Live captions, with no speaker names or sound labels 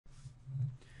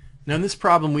Now in this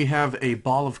problem we have a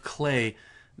ball of clay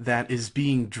that is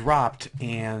being dropped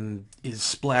and is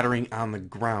splattering on the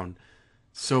ground.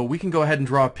 So we can go ahead and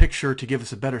draw a picture to give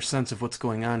us a better sense of what's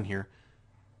going on here.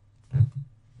 We've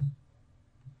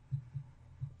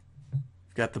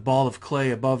got the ball of clay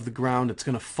above the ground. It's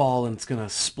going to fall and it's going to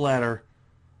splatter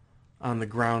on the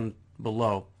ground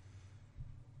below.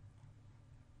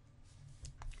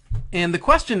 And the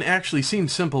question actually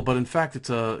seems simple, but in fact it's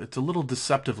a little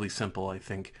deceptively simple, I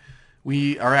think.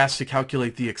 We are asked to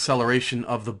calculate the acceleration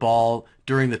of the ball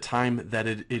during the time that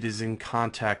it is in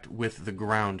contact with the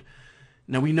ground.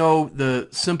 Now we know the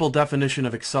simple definition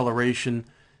of acceleration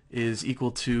is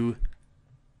equal to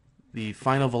the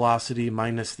final velocity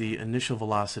minus the initial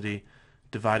velocity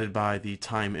divided by the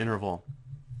time interval.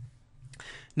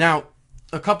 Now,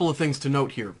 a couple of things to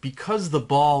note here. Because the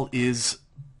ball is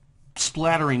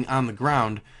splattering on the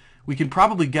ground, we can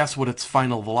probably guess what its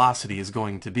final velocity is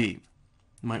going to be.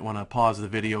 You might want to pause the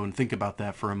video and think about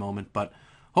that for a moment, but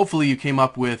hopefully you came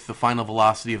up with the final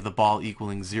velocity of the ball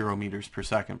equaling 0 meters per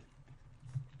second.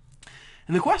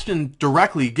 And the question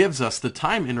directly gives us the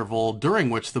time interval during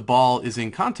which the ball is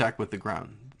in contact with the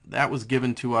ground. That was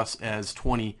given to us as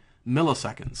 20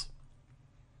 milliseconds.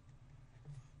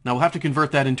 Now we'll have to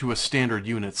convert that into a standard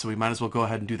unit, so we might as well go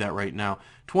ahead and do that right now.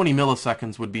 20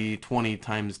 milliseconds would be 20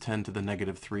 times 10 to the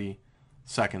negative 3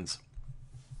 seconds.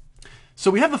 So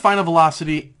we have the final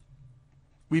velocity,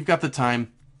 we've got the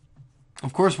time.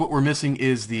 Of course, what we're missing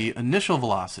is the initial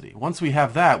velocity. Once we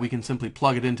have that, we can simply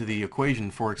plug it into the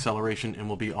equation for acceleration and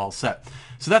we'll be all set.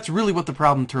 So that's really what the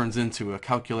problem turns into, a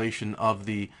calculation of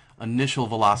the initial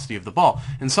velocity of the ball.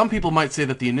 And some people might say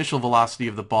that the initial velocity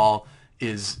of the ball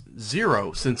is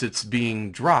 0 since it's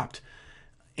being dropped.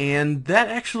 And that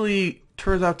actually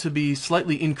turns out to be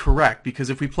slightly incorrect, because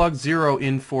if we plug 0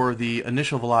 in for the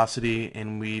initial velocity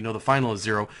and we know the final is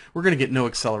 0, we're going to get no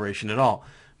acceleration at all.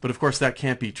 But of course that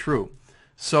can't be true.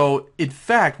 So in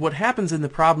fact, what happens in the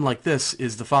problem like this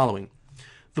is the following.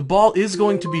 The ball is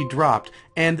going to be dropped,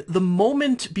 and the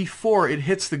moment before it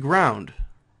hits the ground,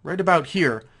 right about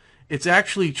here, it's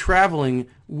actually traveling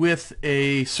with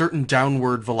a certain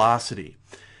downward velocity.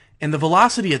 And the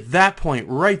velocity at that point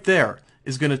right there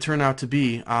is going to turn out to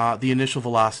be the initial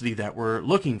velocity that we're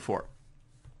looking for.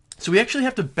 So we actually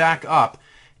have to back up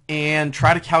and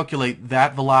try to calculate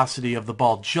that velocity of the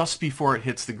ball just before it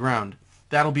hits the ground.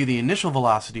 That'll be the initial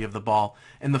velocity of the ball,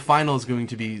 and the final is going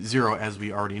to be 0, as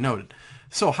we already noted.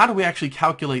 So how do we actually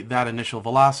calculate that initial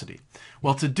velocity?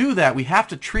 Well, to do that, we have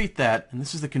to treat that, and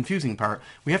this is the confusing part,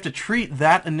 we have to treat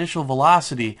that initial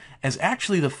velocity as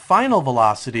actually the final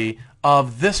velocity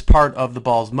of this part of the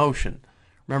ball's motion.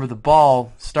 Remember, the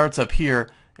ball starts up here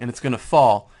and it's going to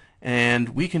fall, and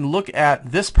we can look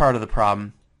at this part of the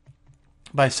problem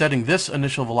by setting this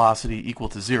initial velocity equal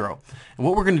to 0. And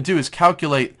what we're going to do is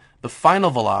calculate the final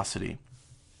velocity,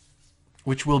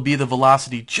 which will be the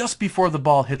velocity just before the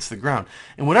ball hits the ground.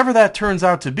 And whatever that turns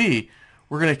out to be,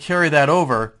 we're going to carry that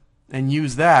over and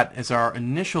use that as our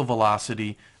initial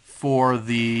velocity for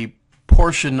the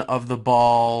portion of the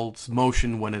ball's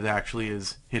motion when it actually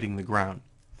is hitting the ground.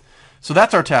 So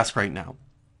that's our task right now.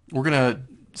 We're going to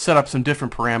set up some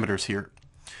different parameters here.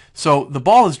 So the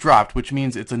ball is dropped, which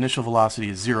means its initial velocity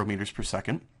is 0 meters per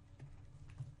second.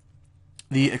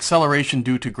 The acceleration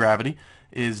due to gravity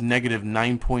is negative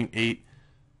 9.8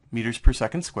 meters per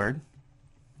second squared.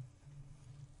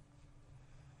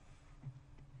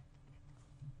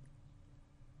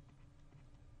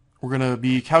 We're going to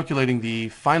be calculating the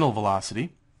final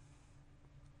velocity.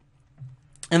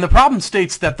 And the problem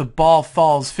states that the ball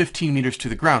falls 15 meters to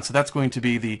the ground, so that's going to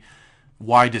be the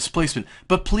y displacement.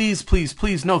 But please, please,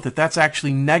 please note that that's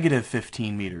actually negative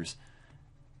 15 meters,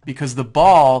 because the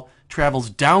ball travels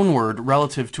downward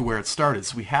relative to where it started.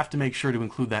 So we have to make sure to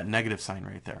include that negative sign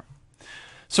right there.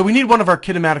 So we need one of our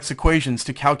kinematics equations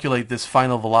to calculate this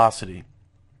final velocity.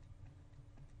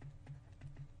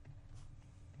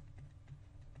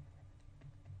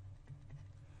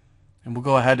 And we'll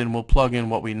go ahead and we'll plug in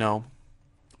what we know.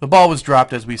 The ball was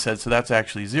dropped, as we said, so that's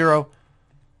actually 0.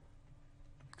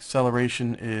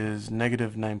 Acceleration is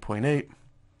negative 9.8.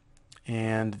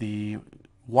 And the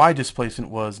y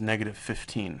displacement was negative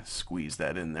 15. Squeeze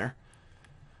that in there.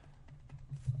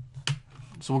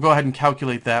 So we'll go ahead and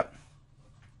calculate that.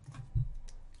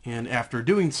 And after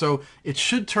doing so, it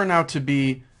should turn out to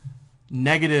be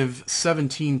negative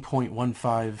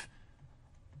 17.15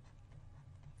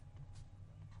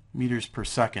 meters per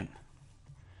second.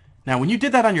 Now, when you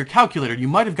did that on your calculator, you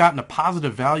might have gotten a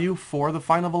positive value for the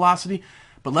final velocity,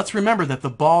 but let's remember that the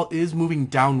ball is moving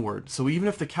downward. So even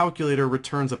if the calculator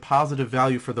returns a positive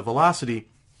value for the velocity,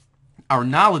 our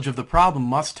knowledge of the problem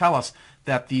must tell us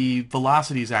that the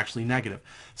velocity is actually negative.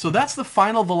 So that's the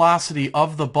final velocity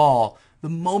of the ball the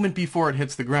moment before it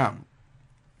hits the ground.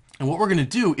 And what we're going to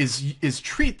do is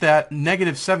treat that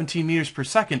negative 17 meters per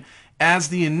second as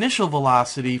the initial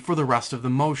velocity for the rest of the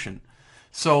motion.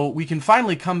 So we can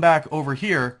finally come back over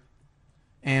here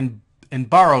and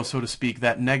borrow, so to speak,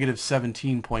 that negative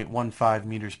 17.15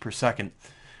 meters per second.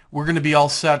 We're going to be all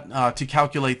set to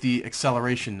calculate the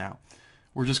acceleration now.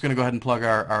 We're just going to go ahead and plug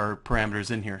our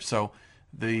parameters in here. So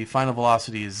the final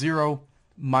velocity is 0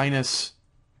 minus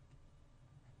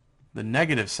the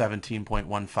negative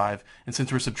 17.15. And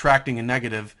since we're subtracting a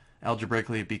negative,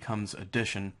 algebraically it becomes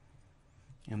addition.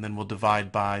 And then we'll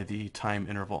divide by the time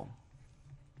interval.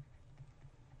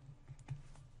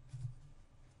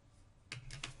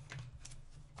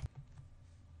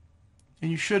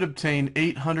 And you should obtain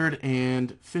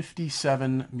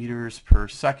 857 meters per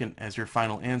second as your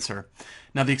final answer.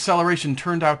 Now the acceleration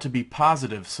turned out to be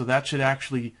positive, so that should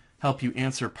actually help you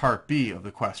answer part B of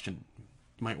the question.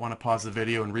 You might want to pause the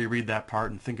video and reread that part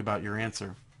and think about your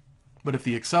answer. But if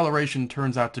the acceleration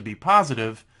turns out to be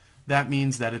positive, that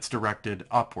means that it's directed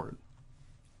upward.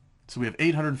 So we have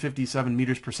 857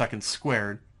 meters per second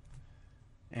squared,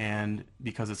 and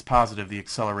because it's positive, the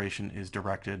acceleration is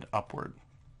directed upward.